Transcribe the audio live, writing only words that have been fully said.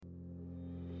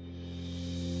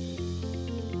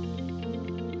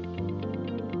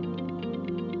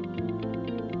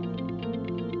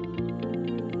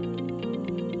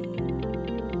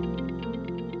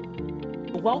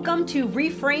Welcome to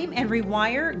Reframe and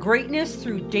Rewire Greatness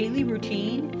Through Daily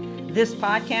Routine. This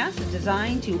podcast is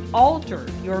designed to alter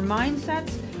your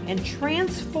mindsets and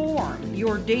transform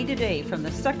your day-to-day from the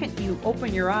second you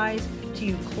open your eyes to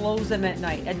you close them at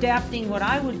night, adapting what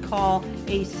I would call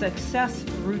a success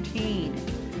routine.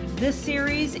 This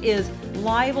series is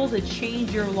liable to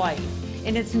change your life,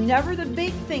 and it's never the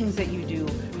big things that you do,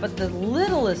 but the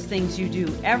littlest things you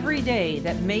do every day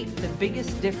that make the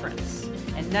biggest difference.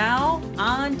 And now,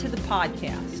 on to the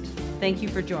podcast. Thank you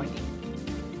for joining.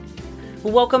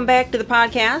 Welcome back to the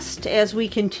podcast as we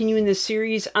continue in this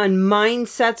series on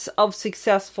mindsets of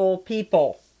successful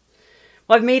people.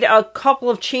 Well, I've made a couple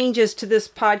of changes to this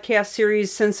podcast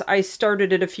series since I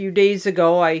started it a few days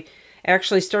ago. I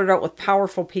actually started out with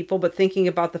powerful people, but thinking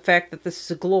about the fact that this is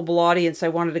a global audience, I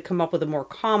wanted to come up with a more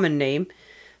common name.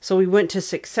 So we went to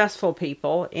successful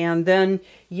people. And then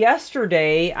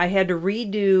yesterday I had to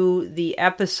redo the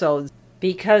episodes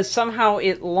because somehow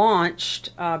it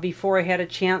launched before I had a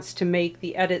chance to make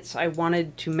the edits I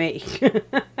wanted to make.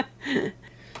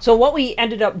 So what we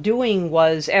ended up doing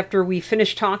was, after we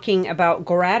finished talking about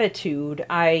gratitude,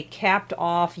 I capped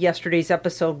off yesterday's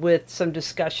episode with some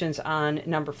discussions on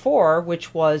number 4,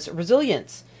 which was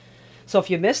resilience. So if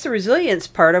you missed the resilience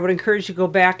part, I would encourage you to go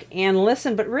back and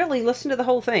listen, but really listen to the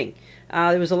whole thing.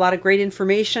 There was a lot of great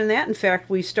information in that. In fact,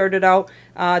 we started out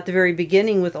at the very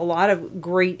beginning with a lot of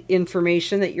great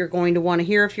information that you're going to want to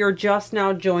hear if you're just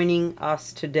now joining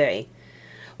us today.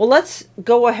 Well, let's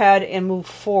go ahead and move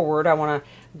forward. I want to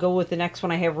go with the next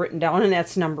one I have written down, and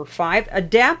that's number 5,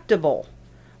 adaptable,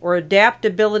 or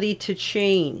adaptability to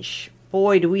change.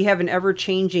 Boy, do we have an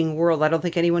ever-changing world. I don't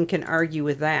think anyone can argue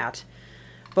with that.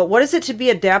 But what is it to be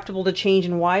adaptable to change,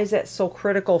 and why is that so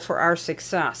critical for our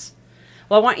success?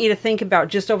 Well, I want you to think about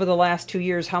just over the last 2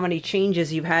 years how many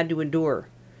changes you've had to endure.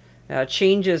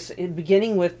 Changes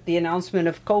beginning with the announcement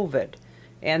of COVID.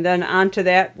 And then onto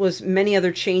that was many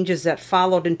other changes that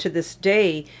followed into this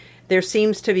day. There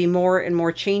seems to be more and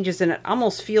more changes, and it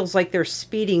almost feels like they're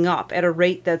speeding up at a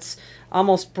rate that's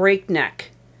almost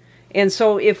breakneck. And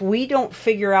so if we don't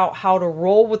figure out how to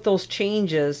roll with those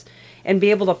changes and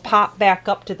be able to pop back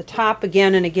up to the top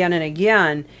again and again and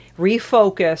again,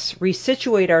 refocus,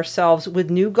 resituate ourselves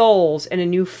with new goals and a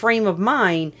new frame of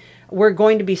mind, we're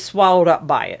going to be swallowed up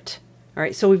by it. All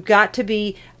right, so we've got to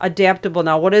be adaptable.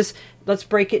 Now, let's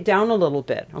break it down a little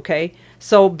bit, okay?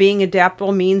 So being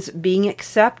adaptable means being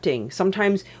accepting.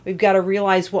 Sometimes we've got to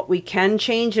realize what we can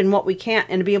change and what we can't,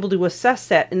 and to be able to assess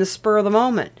that in the spur of the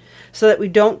moment so that we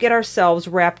don't get ourselves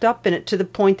wrapped up in it to the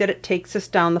point that it takes us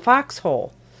down the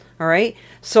foxhole. All right.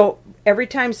 So every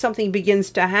time something begins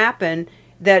to happen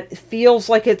that feels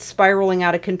like it's spiraling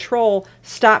out of control,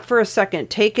 stop for a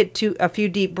second, take it to a few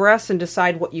deep breaths and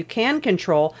decide what you can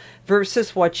control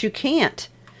versus what you can't.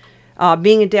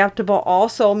 Being adaptable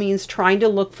also means trying to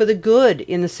look for the good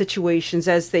in the situations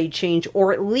as they change,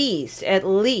 or at least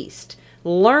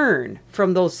learn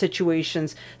from those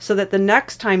situations so that the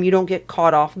next time you don't get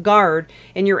caught off guard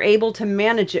and you're able to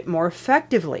manage it more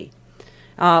effectively.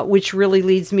 Which really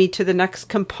leads me to the next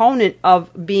component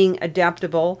of being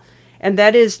adaptable, and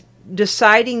that is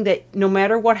deciding that no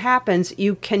matter what happens,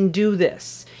 you can do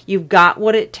this. You've got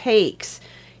what it takes.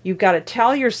 You've got to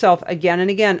tell yourself again and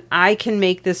again, I can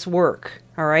make this work.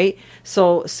 All right?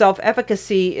 So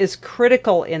self-efficacy is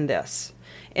critical in this.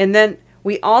 And then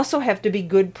we also have to be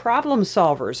good problem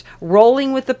solvers,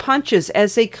 rolling with the punches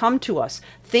as they come to us,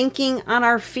 thinking on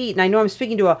our feet. And I know I'm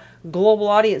speaking to a global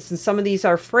audience, and some of these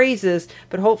are phrases,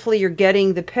 but hopefully you're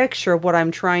getting the picture of what I'm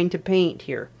trying to paint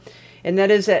here. And that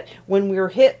is that when we're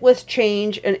hit with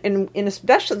change, and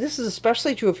especially, this is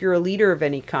especially true if you're a leader of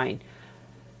any kind,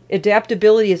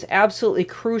 adaptability is absolutely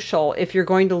crucial if you're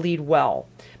going to lead well.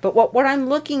 But what I'm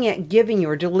looking at giving you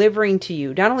or delivering to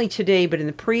you, not only today, but in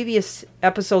the previous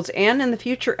episodes and in the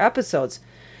future episodes,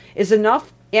 is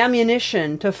enough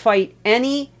ammunition to fight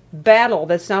any battle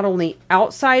that's not only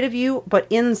outside of you, but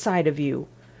inside of you.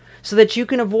 So that you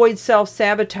can avoid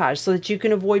self-sabotage, so that you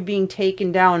can avoid being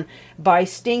taken down by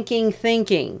stinking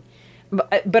thinking.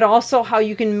 But also how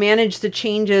you can manage the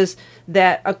changes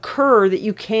that occur that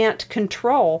you can't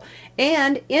control,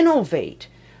 and innovate.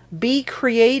 Be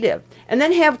creative, and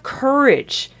then have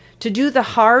courage to do the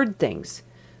hard things.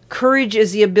 Courage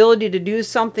is the ability to do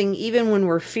something even when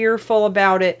we're fearful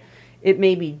about it. It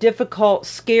may be difficult,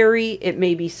 scary. It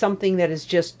may be something that is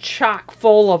just chock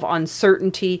full of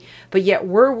uncertainty, but yet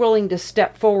we're willing to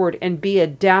step forward and be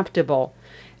adaptable,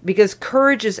 because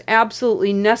courage is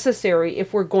absolutely necessary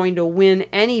if we're going to win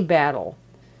any battle.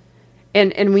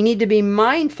 And we need to be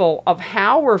mindful of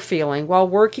how we're feeling while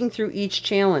working through each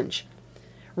challenge.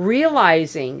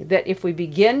 realizing that if we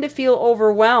begin to feel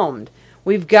overwhelmed,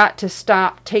 we've got to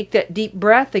stop, take that deep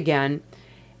breath again,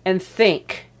 and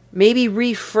think. Maybe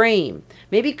reframe.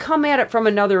 Maybe come at it from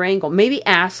another angle. Maybe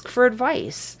ask for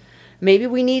advice. Maybe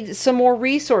we need some more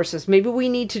resources. Maybe we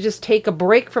need to just take a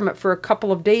break from it for a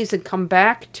couple of days and come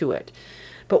back to it.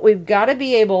 But we've got to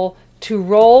be able to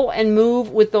roll and move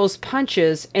with those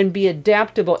punches and be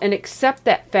adaptable and accept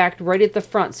that fact right at the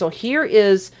front. So here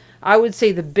is, I would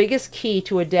say, the biggest key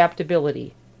to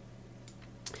adaptability.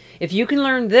 If you can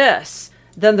learn this,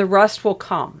 then the rest will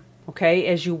come, okay,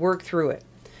 as you work through it.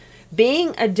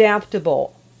 Being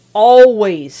adaptable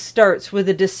always starts with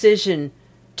a decision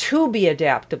to be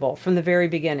adaptable from the very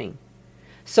beginning.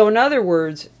 So in other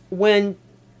words, when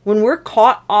we're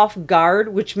caught off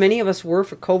guard, which many of us were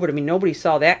for COVID, I mean, nobody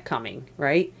saw that coming,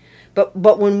 right? But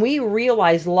when we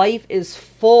realize life is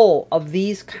full of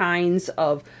these kinds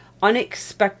of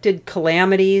unexpected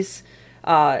calamities,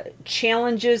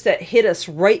 challenges that hit us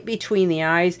right between the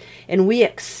eyes, and we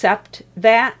accept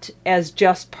that as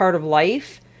just part of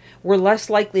life, we're less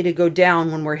likely to go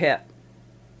down when we're hit.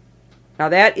 Now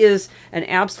that is an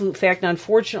absolute fact. And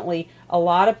unfortunately, a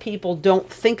lot of people don't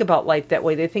think about life that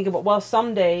way. They think about, well,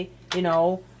 someday,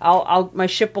 my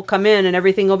ship will come in and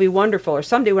everything will be wonderful. Or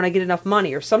someday when I get enough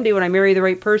money, or someday when I marry the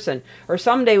right person, or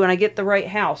someday when I get the right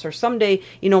house, or someday,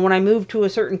 when I move to a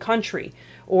certain country,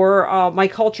 or my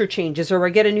culture changes, or I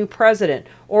get a new president,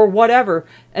 or whatever.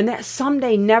 And that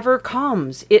someday never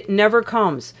comes. It never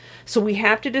comes. So we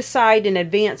have to decide in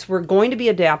advance we're going to be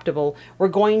adaptable. We're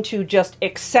going to just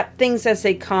accept things as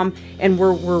they come, and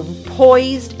we're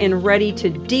poised and ready to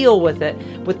deal with it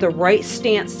with the right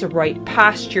stance, the right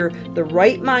posture, the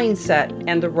right mindset,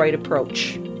 and the right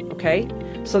approach. Okay?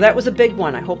 So that was a big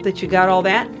one. I hope that you got all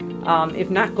that. If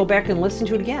not, go back and listen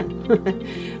to it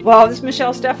again. Well, this is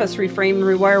Michelle Steffes, Reframe and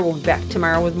Rewire. We'll be back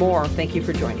tomorrow with more. Thank you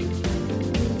for joining.